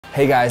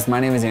Hey guys, my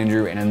name is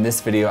Andrew, and in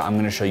this video I'm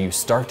going to show you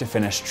start to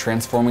finish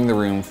transforming the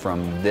room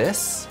from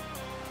this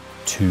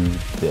to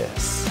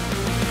this.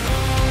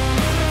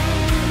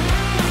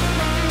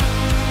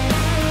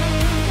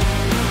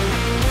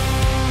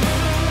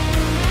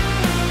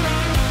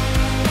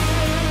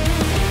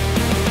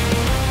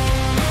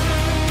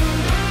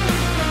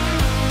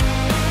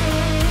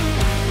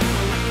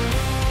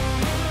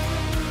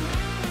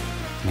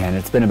 Man,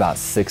 it's been about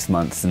 6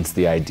 months since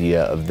the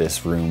idea of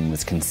this room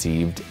was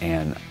conceived,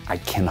 and I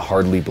can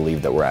hardly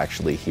believe that we're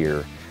actually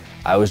here.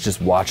 I was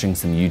just watching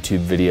some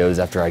YouTube videos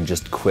after I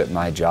just quit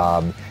my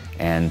job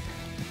and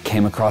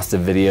came across a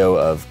video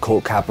of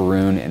Colt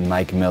Caparoon and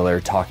Mike Miller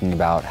talking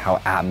about how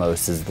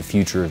Atmos is the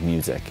future of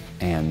music.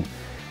 And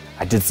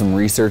I did some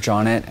research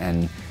on it,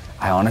 and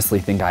I honestly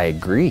think I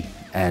agree,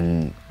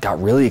 and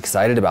got really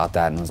excited about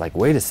that and was like,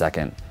 wait a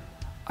second,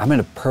 I'm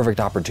in a perfect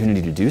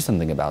opportunity to do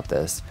something about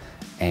this.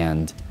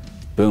 And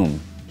boom,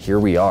 here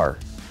we are.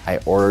 I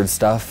ordered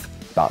stuff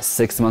about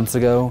 6 months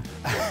ago.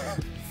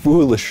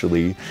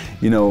 Foolishly,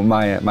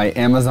 my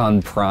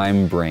Amazon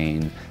Prime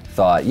brain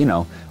thought,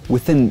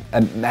 within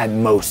at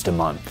most a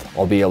month,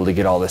 I'll be able to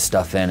get all this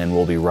stuff in and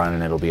we'll be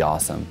running, it'll be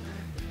awesome.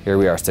 Here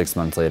we are 6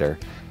 months later.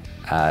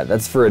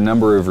 That's for a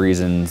number of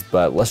reasons,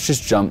 but let's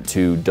just jump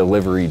to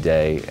delivery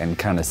day and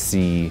kind of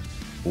see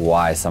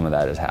why some of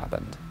that has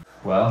happened.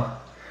 Well,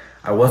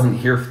 I wasn't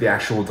here for the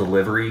actual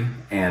delivery,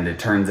 and it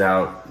turns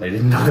out they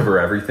didn't deliver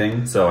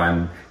everything, so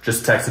I'm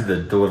just texted the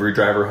delivery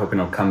driver hoping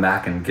he'll come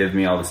back and give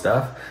me all the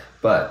stuff,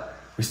 but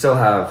we still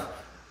have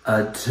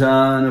a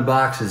ton of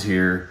boxes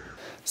here.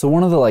 So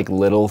one of the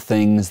little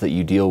things that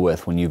you deal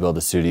with when you build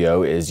a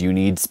studio is you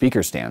need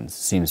speaker stands.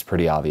 Seems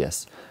pretty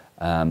obvious.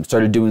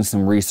 Started doing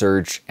some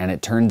research, and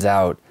it turns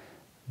out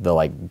the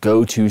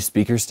go-to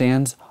speaker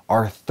stands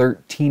are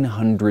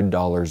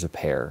 $1,300 a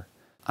pair.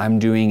 I'm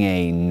doing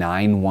a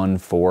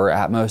 914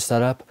 Atmos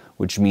setup,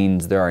 which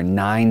means there are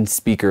 9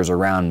 speakers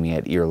around me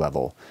at ear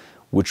level,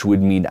 which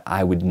would mean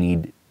I would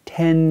need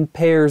 10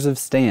 pairs of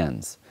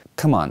stands.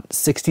 Come on,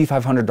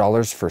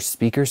 $6,500 for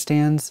speaker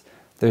stands?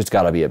 There's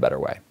gotta be a better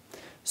way.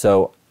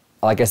 So,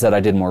 like I said, I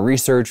did more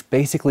research,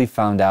 basically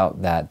found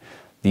out that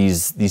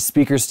these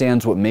speaker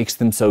stands, what makes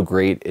them so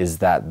great is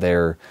that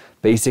they're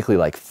basically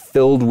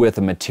filled with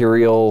a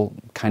material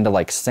kind of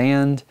like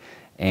sand,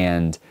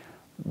 and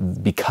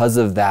because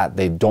of that,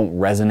 they don't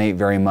resonate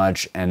very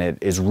much, and it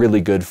is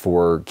really good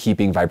for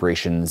keeping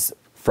vibrations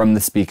from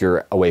the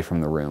speaker away from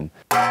the room.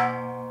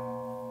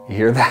 You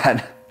hear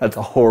that? That's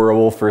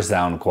horrible for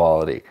sound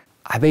quality.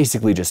 I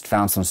basically just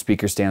found some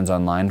speaker stands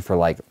online for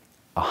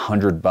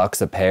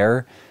 $100 a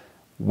pair,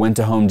 went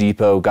to Home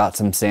Depot, got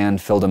some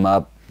sand, filled them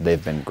up.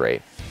 They've been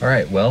great. All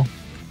right, well,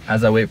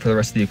 as I wait for the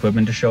rest of the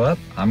equipment to show up,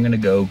 I'm gonna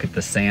go get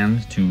the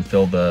sand to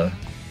fill the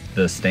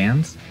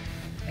stands.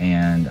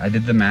 And I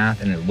did the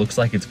math, and it looks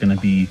like it's gonna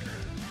be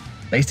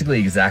basically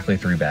exactly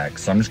 3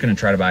 bags. So I'm just gonna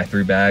try to buy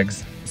 3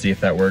 bags, see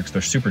if that works.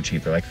 They're super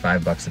cheap, they're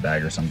 $5 a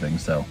bag or something.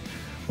 So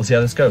we'll see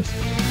how this goes.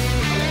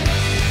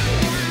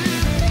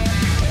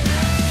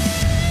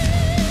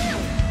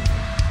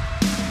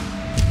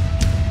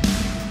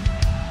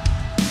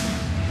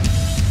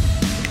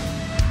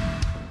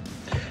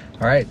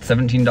 All right,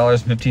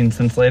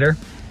 $17.15 later,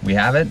 we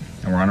have it,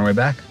 and we're on our way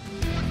back.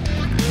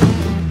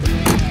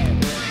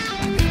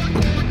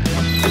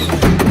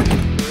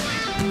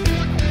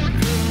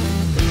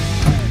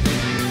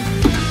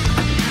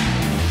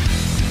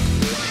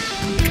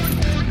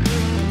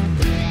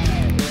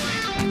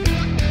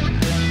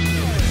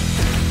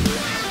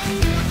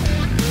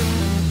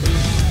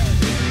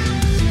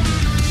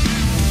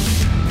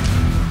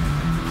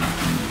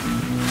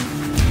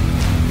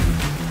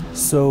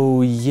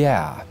 So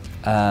yeah,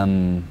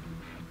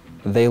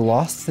 they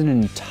lost an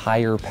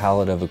entire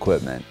pallet of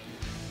equipment.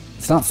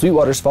 It's not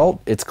Sweetwater's fault,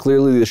 it's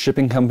clearly the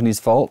shipping company's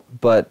fault,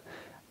 but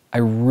I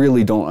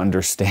really don't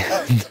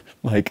understand.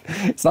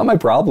 It's not my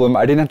problem.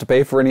 I didn't have to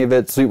pay for any of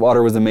it.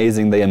 Sweetwater was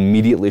amazing. They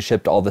immediately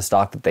shipped all the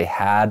stock that they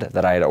had,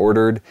 that I had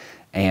ordered,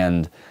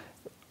 and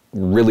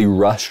really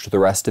rushed the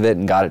rest of it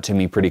and got it to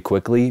me pretty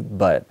quickly.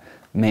 But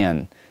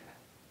man,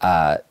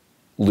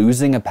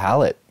 losing a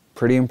pallet,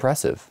 pretty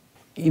impressive.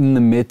 In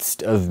the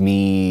midst of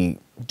me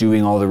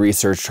doing all the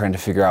research, trying to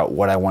figure out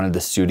what I wanted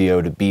the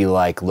studio to be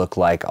like, look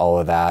like, all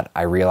of that,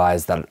 I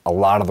realized that a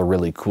lot of the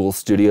really cool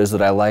studios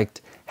that I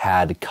liked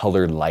had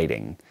colored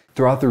lighting.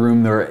 Throughout the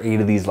room, there are 8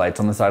 of these lights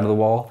on the side of the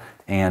wall,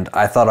 and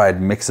I thought I'd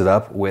mix it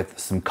up with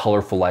some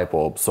colorful light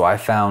bulbs. So I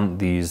found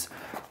these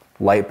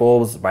light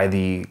bulbs by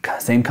the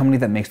same company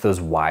that makes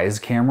those Wise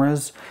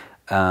cameras,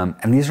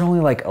 and these are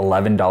only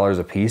 $11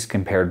 a piece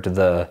compared to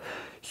the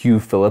Hue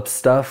Phillips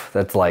stuff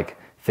that's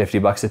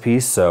 $50 a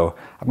piece, so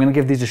I'm gonna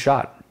give these a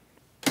shot.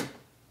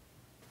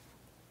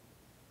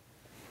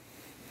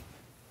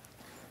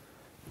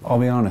 I'll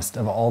be honest,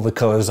 of all the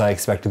colors I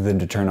expected them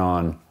to turn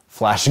on,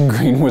 flashing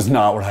green was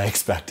not what I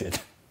expected.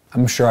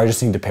 I'm sure I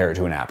just need to pair it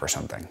to an app or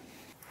something.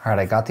 All right,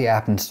 I got the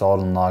app installed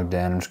and logged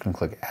in. I'm just gonna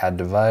click Add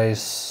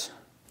Device.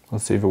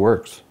 Let's see if it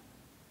works.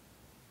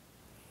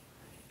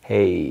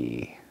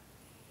 Hey.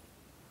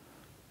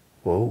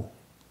 Whoa.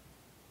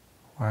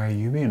 Why are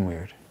you being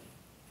weird?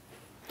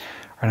 All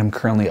right, I'm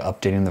currently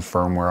updating the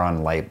firmware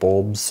on light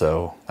bulbs,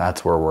 so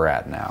that's where we're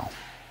at now.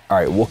 All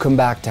right, we'll come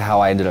back to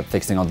how I ended up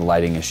fixing all the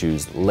lighting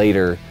issues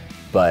later,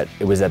 but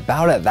it was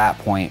about at that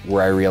point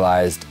where I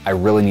realized I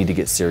really need to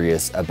get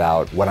serious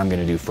about what I'm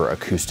gonna do for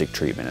acoustic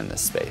treatment in this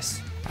space.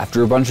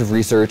 After a bunch of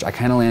research, I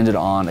kind of landed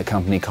on a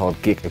company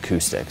called GIK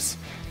Acoustics.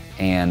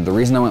 And the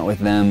reason I went with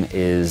them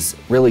is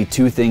really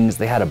two things.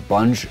 They had a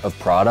bunch of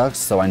products,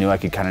 so I knew I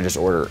could kind of just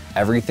order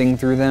everything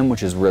through them,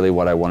 which is really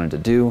what I wanted to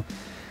do.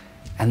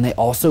 And they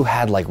also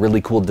had like really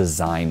cool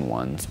design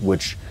ones,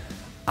 which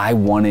I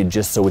wanted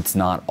just so it's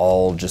not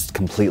all just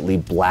completely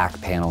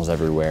black panels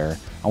everywhere.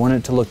 I wanted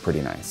it to look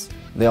pretty nice.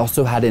 They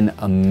also had an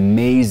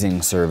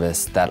amazing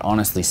service that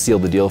honestly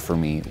sealed the deal for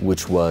me,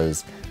 which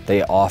was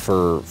they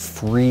offer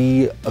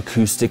free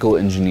acoustical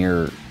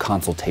engineer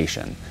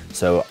consultation.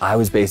 So I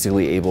was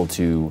basically able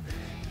to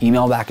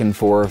email back and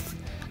forth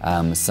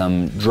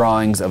some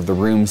drawings of the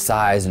room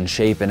size and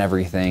shape and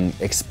everything,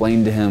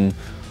 explain to him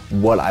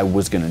what I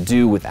was gonna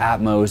do with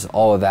Atmos,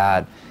 all of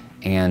that.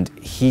 And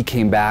he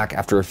came back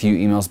after a few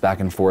emails back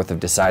and forth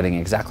of deciding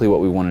exactly what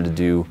we wanted to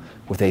do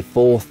with a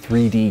full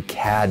 3D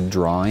CAD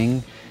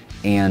drawing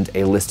and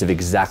a list of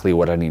exactly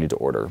what I needed to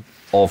order,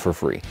 all for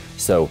free.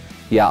 So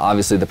yeah,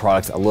 obviously the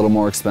product's a little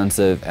more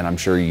expensive and I'm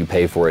sure you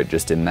pay for it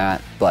just in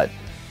that, but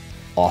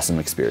awesome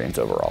experience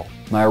overall.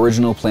 My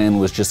original plan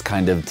was just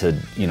kind of to,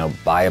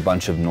 buy a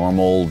bunch of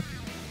normal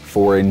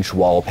 4-inch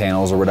wall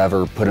panels or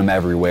whatever, put them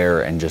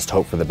everywhere and just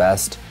hope for the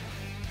best.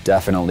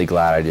 Definitely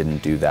glad I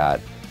didn't do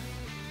that.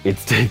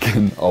 It's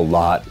taken a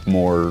lot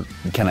more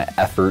kind of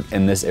effort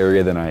in this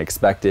area than I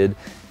expected,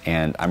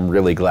 and I'm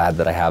really glad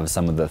that I have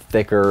some of the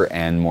thicker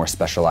and more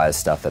specialized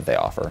stuff that they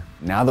offer.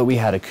 Now that we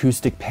had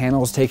acoustic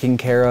panels taken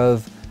care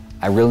of,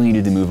 I really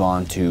needed to move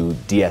on to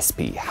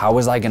DSP. How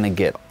was I gonna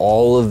get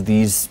all of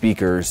these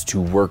speakers to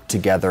work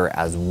together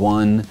as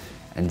one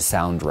and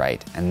sound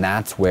right? And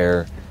that's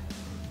where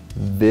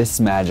this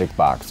magic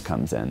box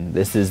comes in.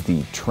 This is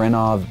the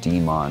Trinnov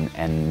Demon,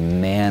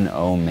 and man,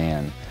 oh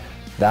man,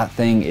 that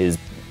thing is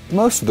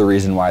most of the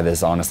reason why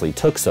this honestly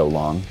took so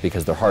long,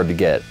 because they're hard to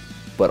get,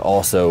 but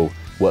also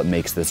what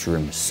makes this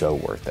room so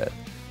worth it.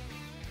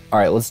 All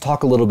right, let's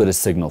talk a little bit of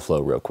signal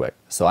flow real quick.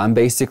 So I'm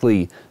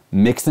basically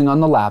mixing on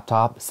the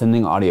laptop,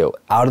 sending audio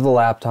out of the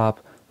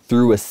laptop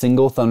through a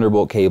single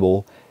Thunderbolt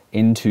cable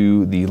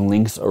into the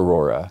Lynx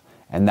Aurora,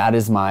 and that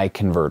is my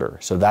converter.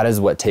 So that is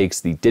what takes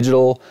the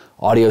digital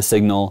audio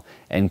signal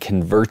and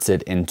converts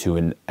it into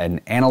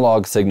an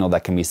analog signal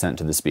that can be sent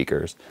to the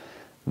speakers.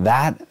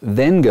 That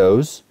then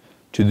goes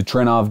to the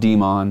Trinnov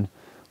Demon,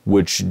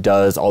 which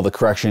does all the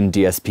correction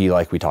DSP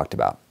like we talked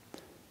about.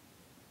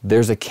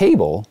 There's a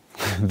cable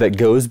that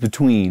goes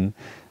between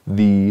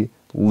the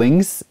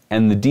Lynx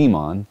and the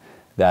Demon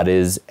that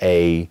is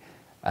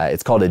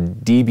it's called a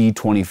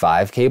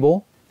DB25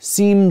 cable.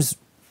 Seems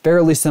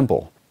fairly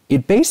simple.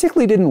 It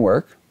basically didn't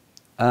work,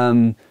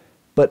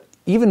 but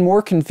even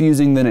more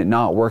confusing than it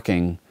not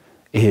working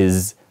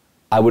is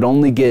I would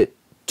only get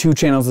 2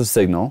 channels of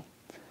signal.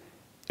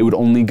 It would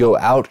only go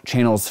out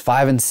channels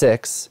 5 and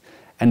 6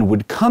 and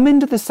would come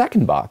into the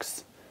second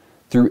box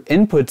through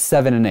inputs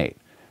 7 and 8.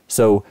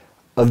 So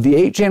of the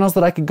 8 channels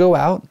that I could go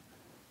out,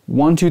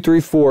 1, 2, 3,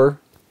 4,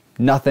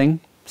 nothing.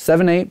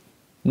 7, 8,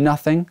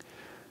 nothing.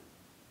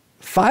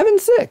 5 and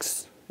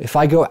 6. If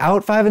I go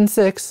out 5 and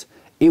 6,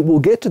 it will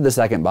get to the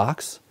second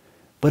box,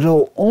 but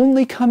it'll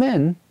only come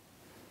in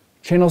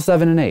channel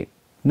 7 and 8.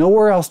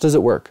 Nowhere else does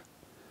it work.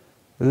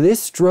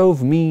 This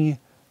drove me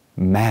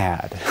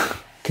mad.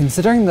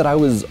 Considering that I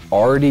was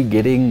already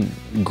getting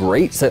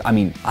great,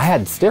 I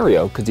had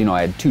stereo, because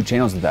I had 2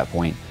 channels at that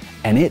point,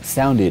 and it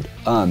sounded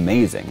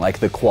amazing. Like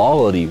the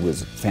quality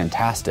was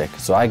fantastic.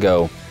 So I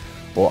go,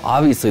 well,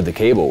 obviously the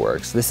cable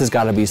works. This has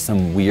got to be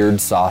some weird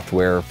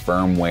software,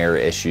 firmware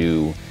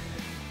issue.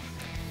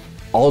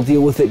 I'll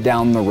deal with it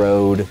down the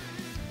road.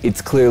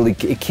 It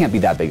can't be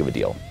that big of a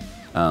deal.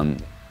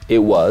 It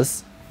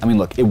was.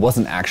 Look, it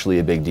wasn't actually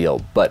a big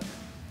deal, but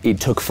it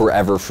took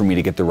forever for me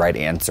to get the right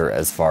answer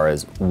as far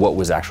as what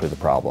was actually the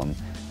problem.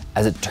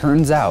 As it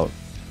turns out,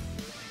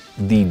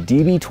 the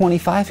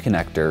DB25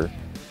 connector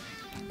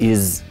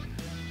is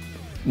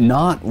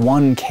not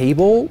one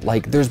cable.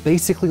 There's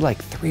basically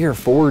 3 or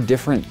 4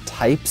 different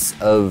types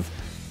of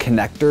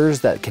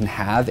connectors that can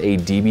have a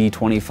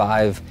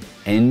DB25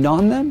 end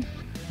on them.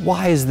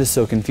 Why is this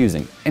so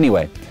confusing?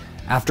 Anyway,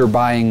 after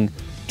buying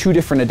 2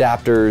 different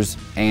adapters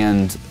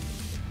and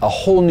a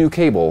whole new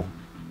cable,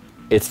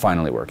 it's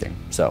finally working.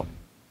 So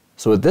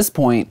at this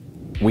point,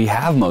 we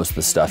have most of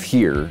the stuff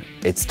here.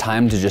 It's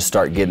time to just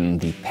start getting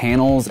the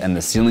panels and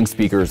the ceiling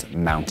speakers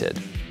mounted.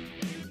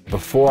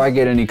 Before I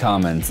get any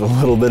comments, a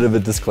little bit of a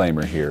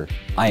disclaimer here.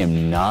 I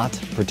am not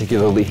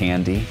particularly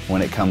handy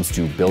when it comes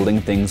to building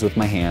things with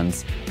my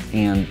hands,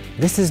 and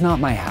this is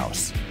not my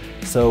house.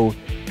 So,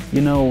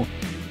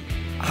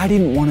 I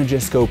didn't want to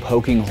just go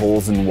poking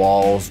holes in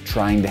walls,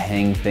 trying to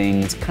hang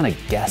things, kind of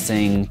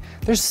guessing.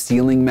 There's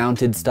ceiling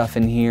mounted stuff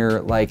in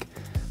here,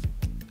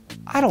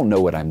 I don't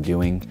know what I'm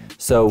doing.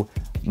 So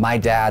My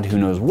dad, who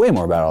knows way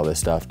more about all this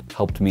stuff,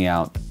 helped me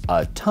out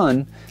a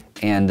ton,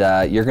 and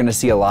you're gonna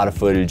see a lot of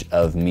footage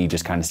of me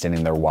just kind of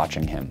standing there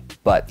watching him.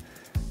 But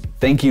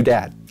thank you,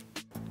 Dad.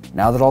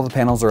 Now that all the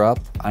panels are up,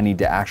 I need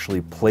to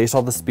actually place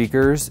all the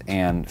speakers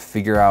and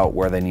figure out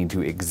where they need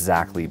to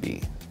exactly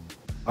be.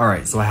 All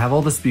right, so I have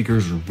all the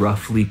speakers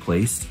roughly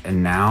placed,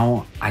 and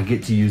now I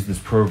get to use this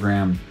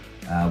program,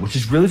 which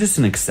is really just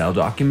an Excel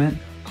document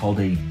called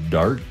a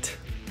DART.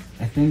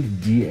 I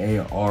think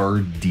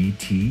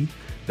D-A-R-D-T.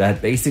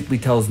 That basically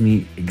tells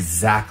me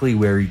exactly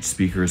where each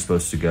speaker is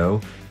supposed to go.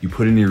 You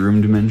put in your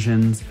room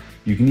dimensions.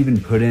 You can even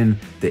put in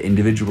the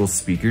individual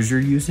speakers you're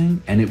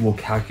using, and it will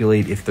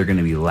calculate if they're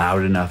gonna be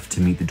loud enough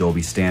to meet the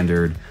Dolby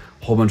standard,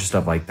 a whole bunch of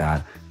stuff like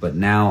that. But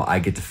now I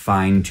get to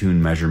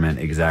fine-tune measurement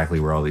exactly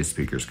where all these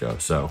speakers go,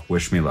 so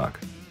wish me luck.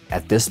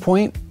 At this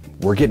point,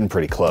 we're getting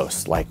pretty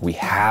close. Like, we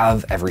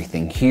have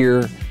everything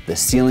here. The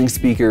ceiling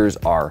speakers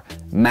are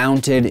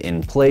mounted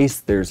in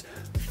place. There's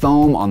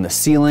foam on the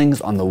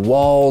ceilings, on the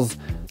walls.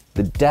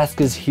 The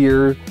desk is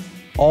here.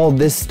 All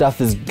this stuff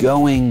is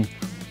going.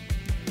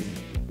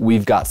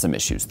 We've got some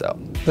issues though.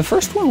 The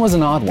first one was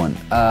an odd one.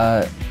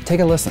 Take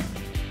a listen.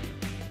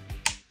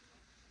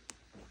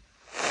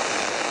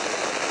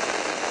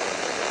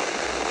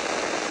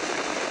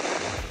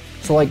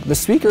 So like, the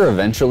speaker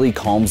eventually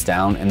calms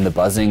down and the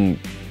buzzing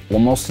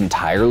almost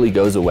entirely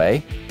goes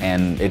away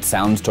and it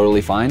sounds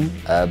totally fine,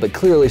 but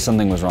clearly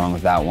something was wrong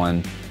with that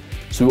one.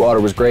 Sweetwater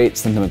was great,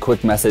 sent them a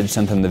quick message,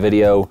 sent them the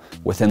video.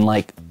 Within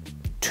like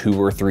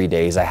 2 or 3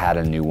 days, I had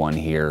a new one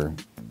here,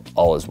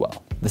 all is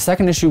well. The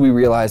second issue we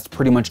realized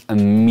pretty much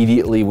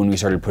immediately when we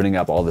started putting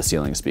up all the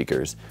ceiling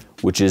speakers,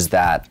 which is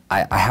that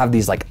I have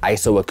these like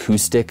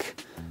isoacoustic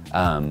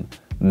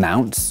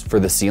mounts for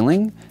the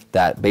ceiling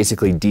that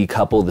basically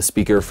decouple the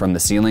speaker from the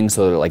ceiling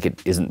so that like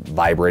it isn't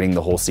vibrating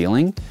the whole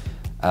ceiling.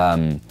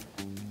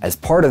 As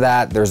part of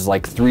that, there's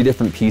like 3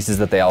 different pieces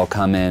that they all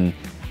come in.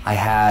 I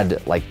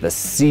had like the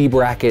C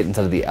bracket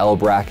instead of the L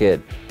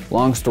bracket.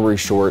 Long story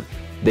short,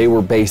 they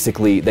were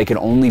basically, they could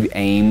only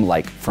aim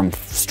like from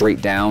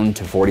straight down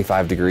to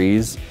 45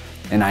 degrees,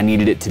 and I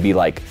needed it to be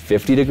like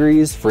 50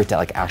 degrees for it to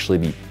like actually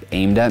be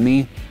aimed at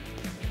me.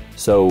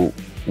 So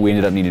we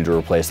ended up needing to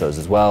replace those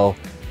as well.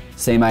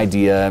 Same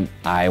idea,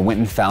 I went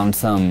and found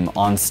some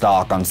on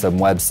stock on some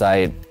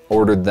website,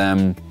 ordered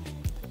them,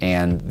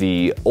 and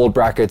the old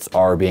brackets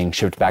are being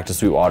shipped back to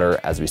Sweetwater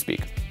as we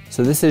speak.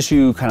 So this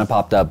issue kind of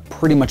popped up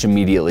pretty much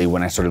immediately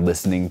when I started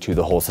listening to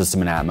the whole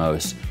system in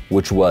Atmos,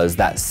 which was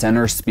that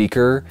center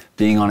speaker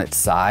being on its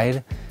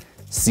side.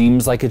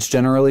 Seems like it's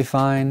generally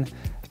fine,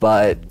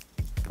 but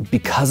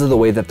because of the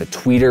way that the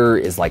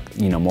tweeter is like,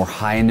 you know, more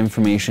high-end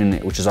information,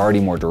 which is already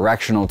more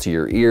directional to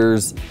your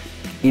ears,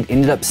 it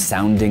ended up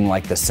sounding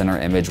like the center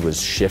image was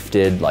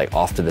shifted like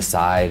off to the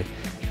side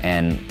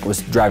and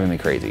was driving me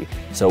crazy.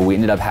 So we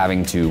ended up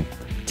having to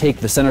take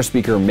the center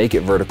speaker, make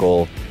it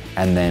vertical,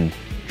 and then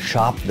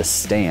chop the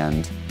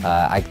stand.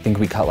 I think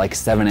we cut like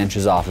 7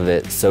 inches off of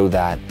it so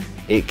that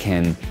it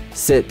can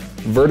sit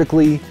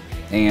vertically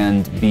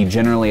and be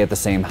generally at the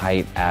same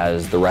height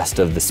as the rest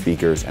of the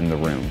speakers in the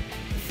room.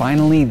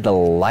 Finally, the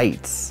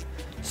lights.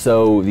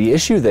 So the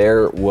issue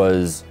there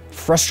was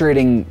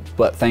frustrating,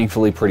 but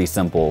thankfully pretty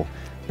simple.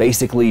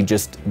 Basically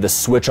just the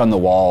switch on the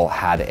wall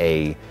had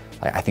a,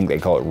 I think they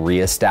call it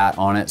rheostat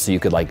on it, so you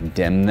could like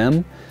dim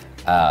them.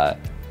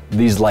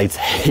 These lights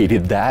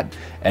hated that,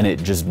 and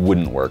it just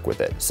wouldn't work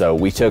with it. So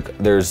we took,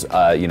 there's,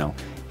 you know,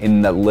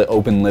 in the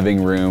open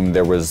living room,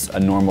 there was a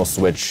normal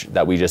switch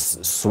that we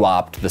just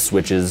swapped the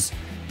switches,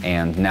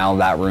 and now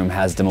that room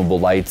has dimmable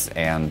lights,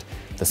 and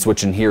the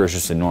switch in here is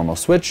just a normal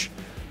switch,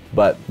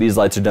 but these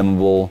lights are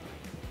dimmable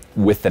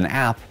with an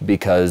app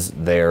because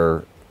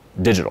they're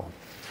digital.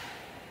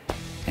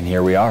 And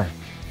here we are.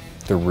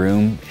 The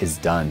room is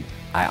done.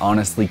 I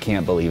honestly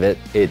can't believe it.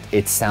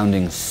 It's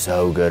sounding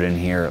so good in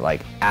here.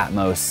 Like,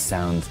 Atmos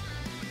sounds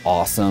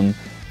awesome.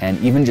 And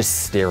even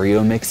just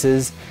stereo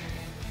mixes,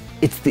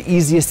 it's the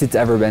easiest it's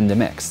ever been to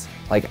mix.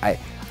 Like,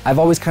 I've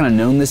always kind of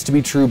known this to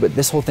be true, but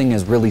this whole thing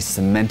has really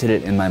cemented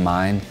it in my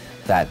mind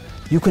that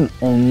you can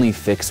only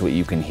fix what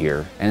you can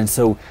hear. And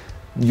so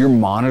your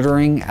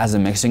monitoring as a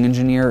mixing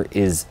engineer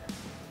is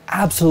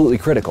absolutely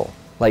critical.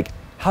 Like,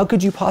 how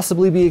could you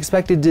possibly be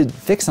expected to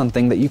fix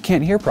something that you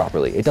can't hear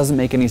properly? It doesn't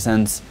make any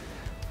sense.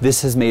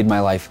 This has made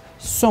my life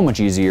so much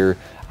easier.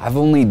 I've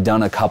only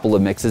done a couple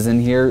of mixes in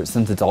here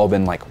since it's all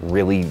been like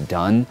really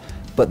done,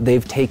 but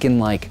they've taken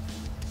like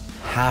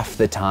half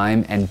the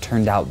time and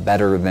turned out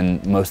better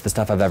than most of the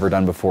stuff I've ever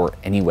done before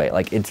anyway.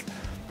 Like,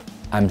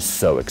 I'm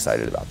so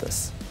excited about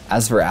this.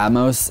 As for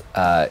Atmos,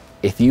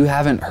 if you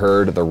haven't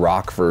heard the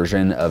rock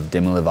version of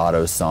Demi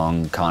Lovato's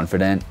song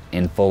Confident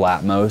in full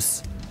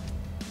Atmos,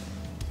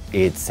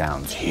 it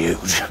sounds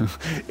huge.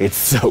 It's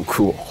so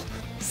cool.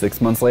 6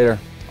 months later,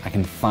 I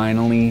can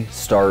finally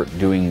start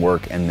doing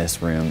work in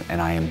this room,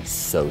 and I am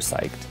so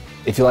psyched.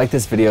 If you like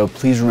this video,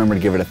 please remember to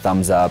give it a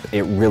thumbs up.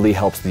 It really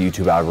helps the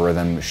YouTube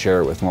algorithm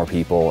share it with more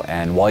people.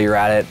 And while you're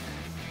at it,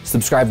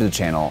 subscribe to the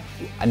channel.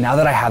 Now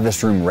that I have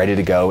this room ready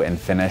to go and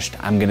finished,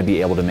 I'm gonna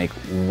be able to make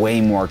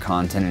way more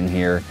content in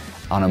here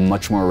on a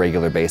much more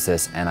regular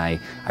basis, and I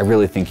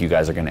really think you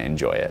guys are gonna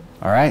enjoy it.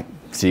 All right,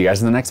 see you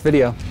guys in the next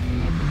video.